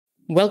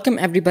Welcome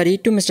everybody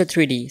to Mr.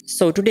 3D.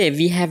 So today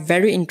we have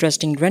very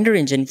interesting render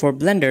engine for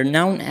Blender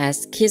known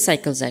as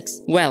K-CyclesX.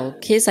 Well,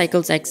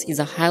 K-CyclesX is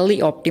a highly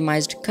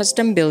optimized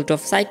custom build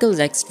of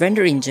CyclesX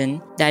render engine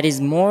that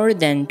is more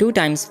than 2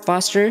 times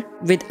faster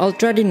with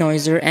ultra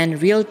denoiser and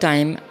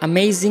real-time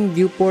amazing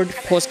viewport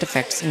post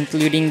effects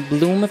including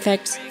bloom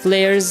effects,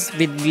 flares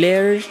with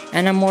glare,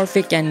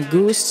 anamorphic and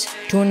ghost,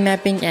 tone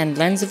mapping and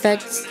lens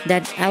effects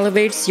that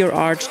elevates your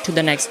art to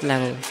the next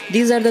level.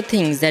 These are the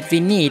things that we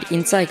need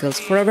in Cycles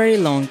for a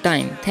very long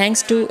time.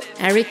 Thanks to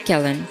ERIC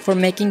Klein for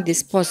making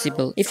this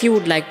possible. If you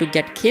would like to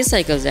get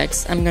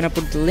K-CyclesX, I'm gonna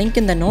put the link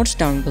in the notes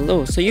down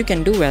below so you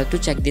can do well to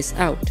check this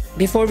out.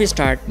 Before we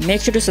start, make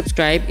sure to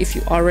subscribe if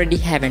you already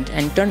haven't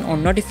and turn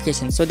on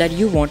notifications so that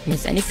you won't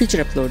miss any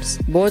future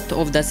uploads. Both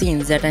of the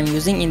scenes that I'm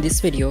using in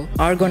this video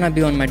are gonna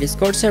be on my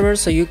Discord server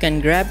so you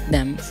can grab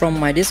them from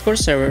my Discord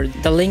server.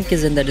 The link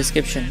is in the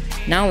description.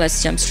 Now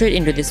let's jump straight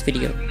into this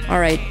video.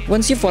 Alright,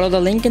 once you follow the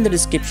link in the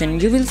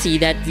description, you will see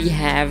that we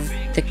have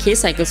the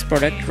K-Cycles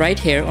product right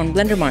here on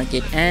Blender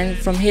Market, and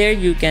from here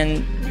you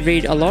can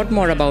read a lot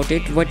more about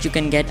it, what you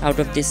can get out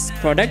of this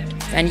product.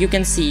 And you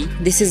can see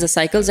this is a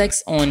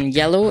CyclesX on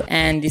yellow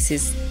and this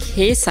is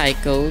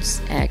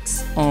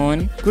K-CyclesX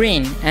on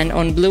green, and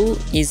on blue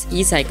is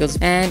E-Cycles,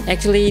 and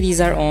actually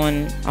these are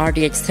on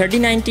RTX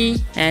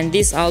 3090, and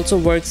this also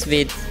works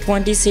with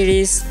 20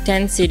 series,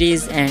 10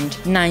 series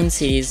and 9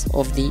 series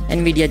of the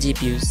Nvidia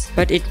GPUs,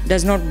 but it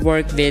does not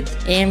work with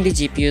AMD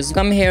GPUs.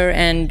 Come here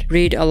and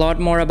read a lot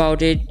more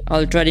about it,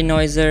 ultra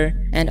denoiser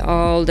and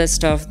all the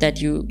stuff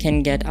that you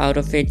can get out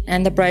of it,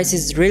 and the price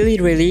is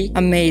really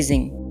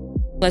amazing.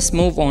 Let's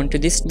move on to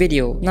this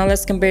video. Now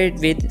let's compare it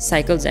with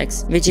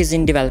CyclesX, which is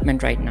in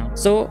development right now.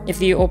 So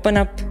if you open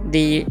up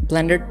the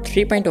Blender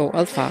 3.0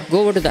 Alpha,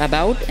 go over to the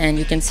About, and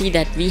you can see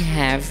that we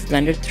have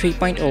Blender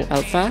 3.0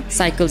 Alpha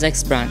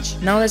CyclesX branch.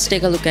 Now let's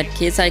take a look at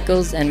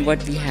K-Cycles and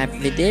what we have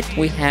with it.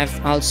 We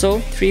have also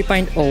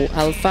 3.0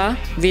 Alpha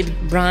with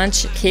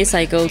branch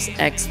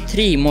K-CyclesX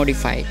 3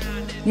 modified.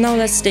 Now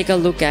let's take a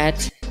look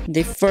at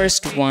the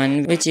first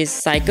one, which is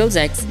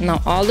CyclesX.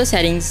 Now all the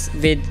settings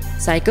with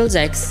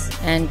CyclesX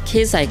and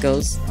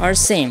K-Cycles are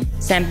same.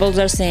 Samples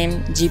are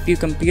same, GPU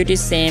compute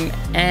is same,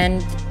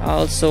 and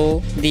also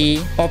the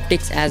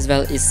optics as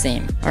well is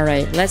same.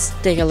 Alright, let's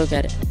take a look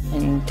at it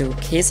into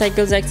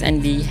K-CyclesX,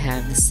 and we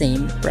have the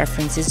same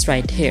preferences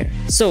right here.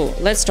 So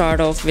let's start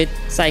off with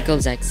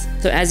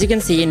CyclesX. So as you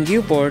can see in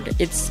viewport,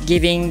 it's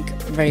giving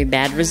very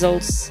bad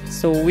results.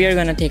 So we are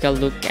gonna take a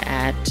look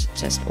at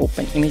just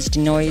open image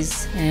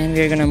denoise, and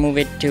we're gonna move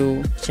it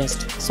to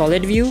just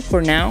solid view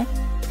for now,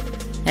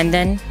 and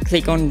then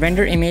click on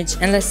render image,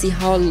 and let's see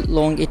how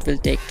long it will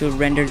take to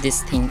render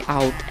this thing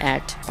out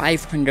at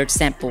 500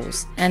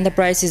 samples. And the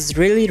price is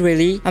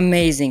really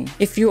amazing.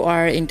 If you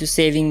are into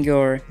saving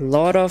your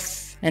lot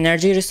of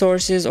energy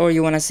resources, or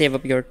you want to save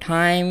up your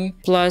time,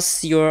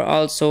 plus you're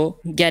also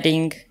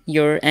getting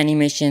your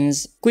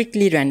animations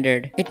quickly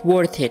rendered, it's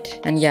worth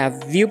it. And yeah,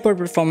 viewport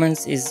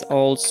performance is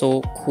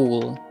also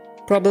cool.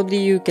 Probably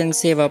you can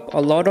save up a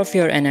lot of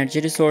your energy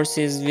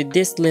resources with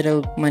this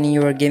little money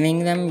you are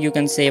giving them. You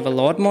can save a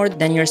lot more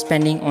than you're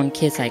spending on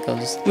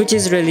K-Cycles, which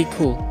is really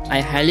cool.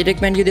 I highly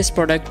recommend you this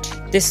product.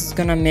 This is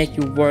gonna make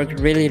you work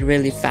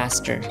really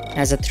faster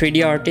as a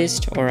 3D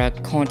artist or a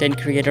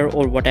content creator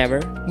or whatever.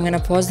 I'm gonna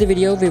pause the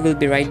video. We will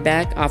be right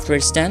back after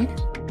it's done.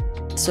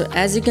 So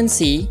as you can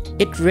see,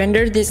 it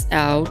rendered this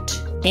out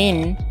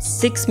in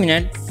 6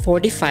 minutes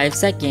 45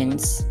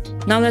 seconds.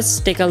 Now let's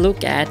take a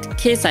look at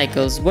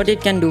K-Cycles, what it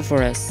can do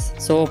for us.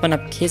 So open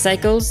up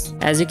K-Cycles.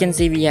 As you can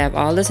see, we have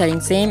all the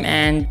settings same,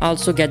 and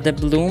also get the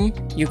bloom.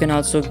 You can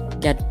also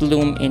get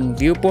bloom in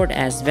viewport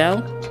as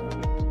well.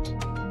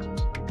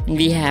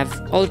 We have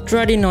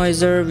ultra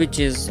denoiser, which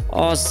is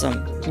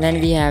awesome. Then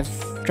we have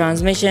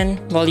transmission,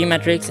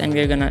 volumetrics, and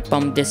we're gonna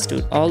pump this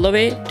to all the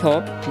way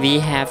top. We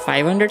have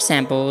 500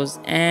 samples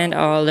and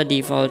all the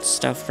default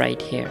stuff right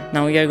here.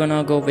 Now we are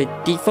gonna go with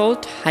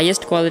default.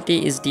 Highest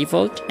quality is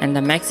default, and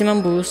the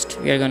maximum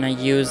boost we are gonna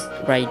use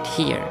right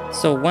here.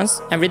 So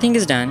once everything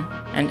is done,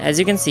 and as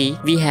you can see,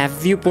 we have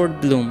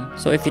viewport bloom.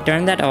 So if you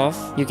turn that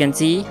off, you can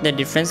see the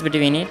difference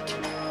between it.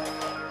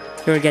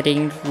 You're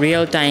getting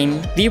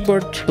real-time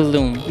viewport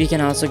bloom. We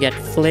can also get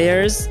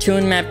flares,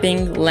 tune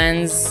mapping,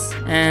 lens,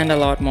 and a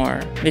lot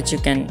more, which you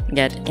can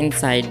get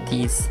inside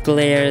these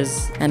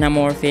glares,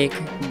 anamorphic,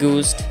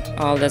 ghost,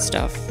 all that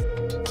stuff.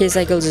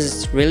 K-Cycles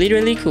is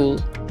really cool.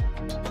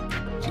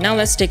 Now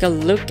let's take a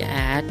look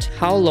at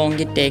how long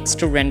it takes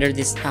to render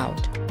this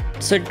out.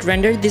 So it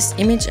rendered this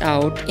image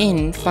out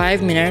in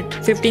 5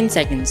 minutes 15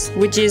 seconds,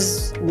 which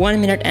is 1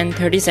 minute and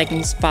 30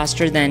 seconds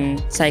faster than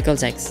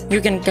CyclesX.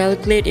 You can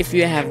calculate if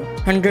you have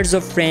hundreds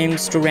of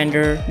frames to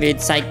render with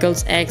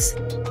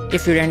CyclesX.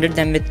 if you render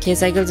them with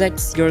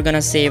K-CyclesX, you're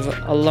gonna save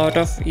a lot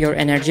of your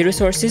energy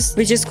resources,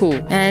 which is cool.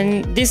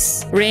 And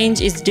this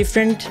range is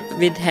different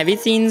with heavy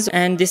scenes,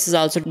 and this is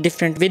also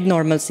different with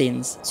normal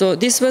scenes. So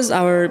this was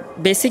our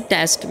basic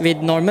test with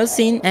normal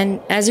scene, and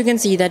as you can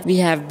see that we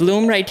have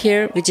bloom right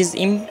here, which is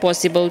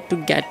impossible to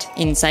get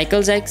in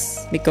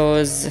CyclesX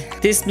because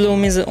this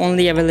bloom is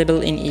only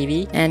available in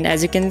Eevee. And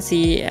as you can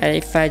see,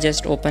 if I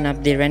just open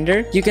up the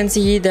render, you can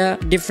see the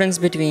difference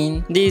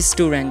between these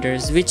two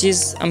renders, which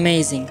is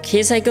amazing.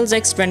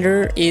 K-CyclesX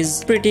render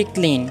is pretty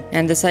clean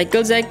and the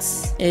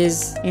CyclesX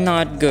is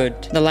not good.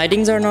 The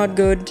lightings are not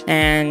good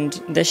and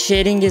the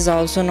shading is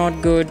also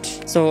not good.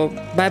 So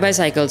bye bye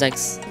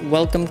CyclesX,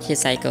 welcome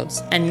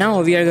K-Cycles. And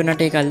now we are gonna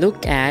take a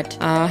look at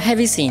a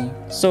heavy scene.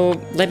 So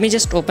let me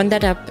just open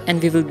that up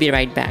and we will be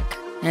right back.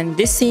 And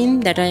this scene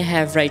that I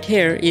have right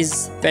here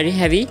is very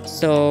heavy,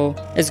 so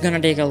it's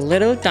gonna take a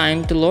little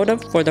time to load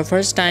up for the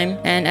first time.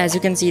 And as you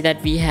can see that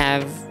we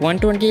have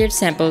 128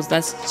 samples.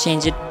 Let's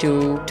change it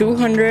to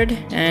 200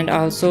 and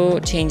also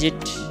change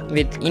it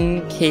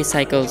within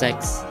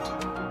K-CyclesX.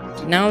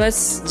 Now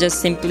let's just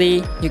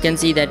simply, you can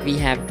see that we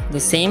have the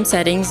same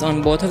settings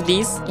on both of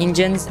these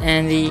engines,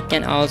 and we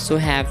can also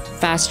have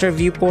faster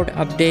viewport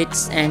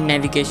updates and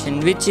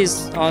navigation, which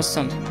is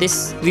awesome.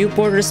 This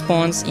viewport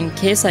response in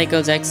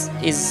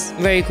K-CyclesX is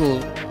very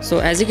cool. So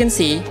as you can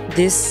see,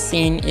 this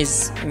scene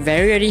is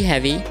very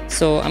heavy.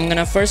 So I'm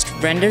gonna first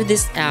render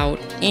this out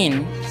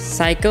in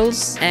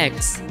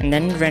CyclesX and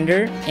then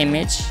render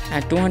image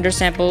at 200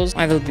 samples.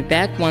 I will be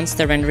back once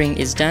the rendering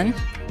is done.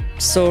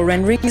 So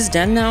rendering is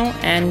done now,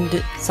 and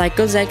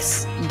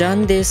CyclesX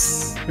done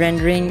this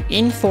rendering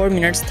in 4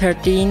 minutes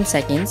 13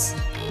 seconds.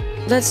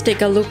 Let's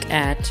take a look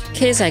at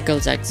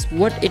K-CyclesX,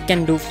 what it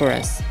can do for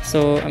us.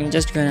 So I'm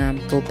just gonna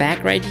go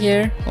back right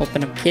here,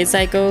 open up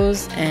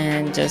K-Cycles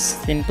and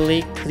just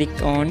simply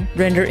click on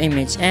render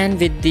image, and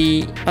with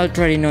the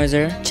ultra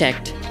denoiser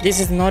checked, this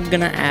is not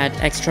gonna add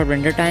extra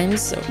render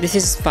times. So this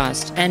is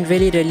fast and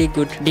really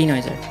good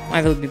denoiser.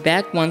 I will be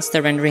back once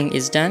the rendering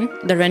is done.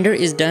 The render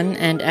is done,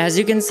 and as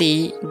you can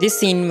see, this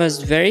scene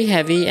was very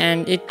heavy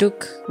and it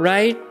took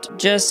right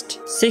just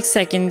 6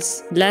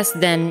 seconds less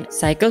than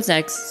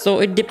CyclesX. So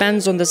it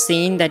depends on the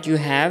scene that you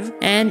have,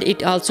 and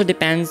it also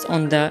depends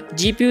on the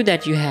GPU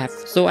that you have.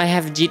 So I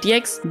have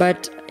GTX,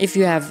 but if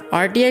you have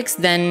RTX,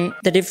 then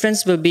the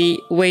difference will be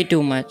way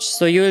too much.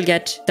 So you will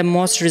get the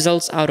most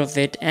results out of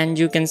it and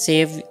you can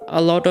save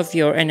a lot of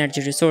your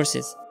energy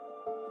resources.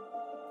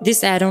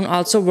 This add-on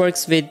also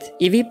works with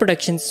Eevee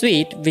Production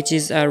Suite, which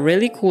is a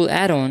really cool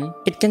add-on.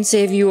 It can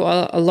save you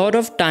a lot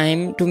of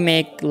time to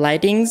make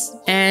lightings,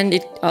 and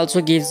it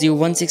also gives you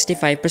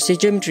 165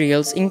 procedure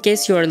materials. In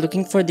case you are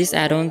looking for this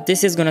add-on,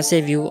 this is gonna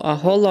save you a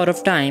whole lot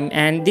of time,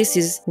 and this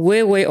is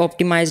way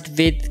optimized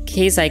with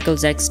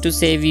K-CyclesX to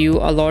save you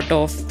a lot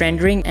of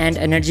rendering and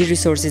energy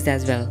resources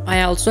as well.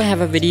 I also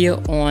have a video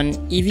on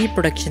Eevee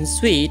Production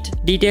Suite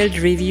detailed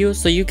review,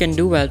 so you can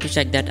do well to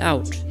check that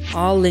out.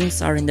 All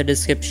links are in the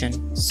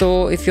description.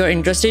 So if you're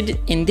interested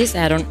in this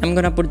add-on, I'm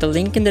gonna put the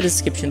link in the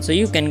description so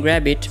you can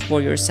grab it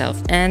for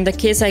yourself. And the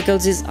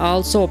K-Cycles is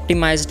also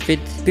optimized with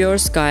Pure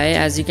Sky,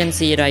 as you can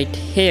see right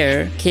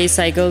here,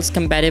 K-Cycles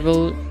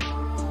compatible.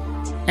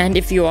 And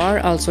if you are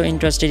also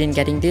interested in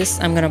getting this,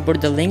 I'm gonna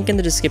put the link in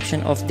the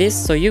description of this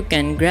so you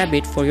can grab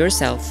it for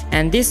yourself.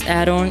 And this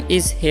add-on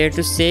is here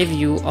to save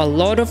you a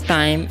lot of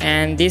time,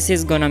 and this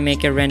is gonna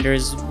make your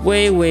renders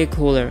way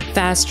cooler,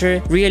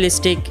 faster,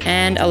 realistic,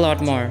 and a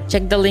lot more.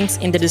 Check the links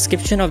in the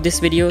description of this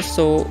video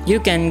so you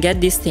can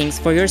get these things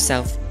for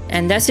yourself.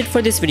 And that's it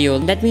for this video.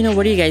 Let me know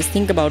what you guys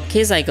think about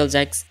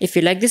K-CyclesX. If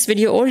you like this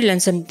video or you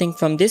learned something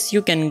from this,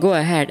 you can go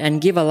ahead and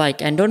give a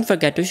like, and don't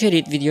forget to share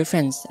it with your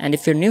friends. And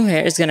if you're new here,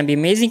 it's gonna be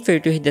amazing for you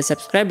to hit the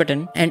subscribe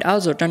button and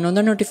also turn on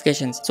the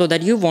notifications so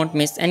that you won't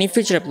miss any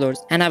future uploads.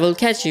 And I will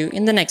catch you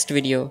in the next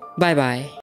video. Bye bye.